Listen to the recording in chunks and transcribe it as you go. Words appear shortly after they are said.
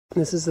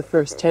This is the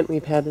first tent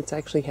we've had that's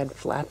actually had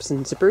flaps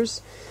and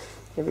zippers.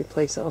 Every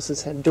place else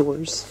has had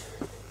doors.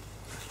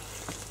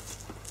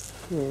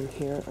 And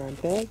here are our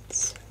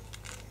beds.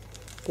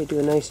 They do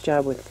a nice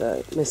job with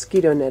the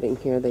mosquito netting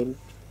here. They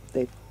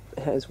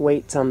has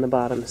weights on the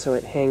bottom so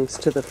it hangs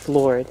to the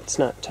floor. It's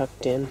not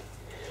tucked in.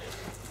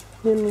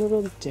 And a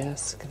little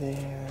desk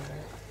there.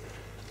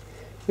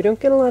 We don't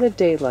get a lot of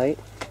daylight.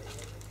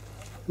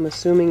 I'm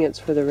assuming it's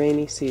for the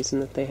rainy season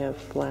that they have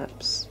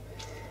flaps.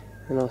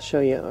 And I'll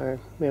show you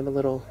we have a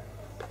little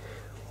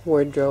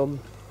wardrobe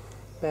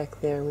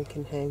back there. We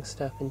can hang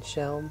stuff in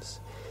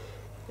shelves.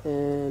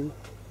 And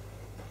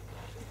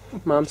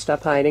Mom,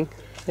 stop hiding.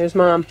 There's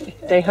Mom.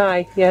 Say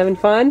hi. You having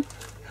fun?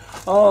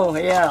 Oh,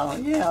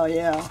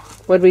 yeah.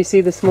 What did we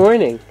see this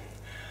morning?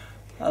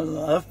 A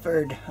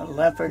leopard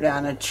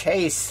on a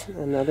chase.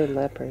 Another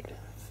leopard.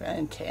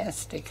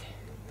 Fantastic.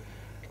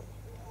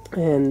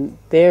 And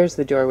there's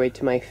the doorway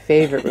to my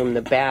favorite room,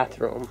 the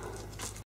bathroom.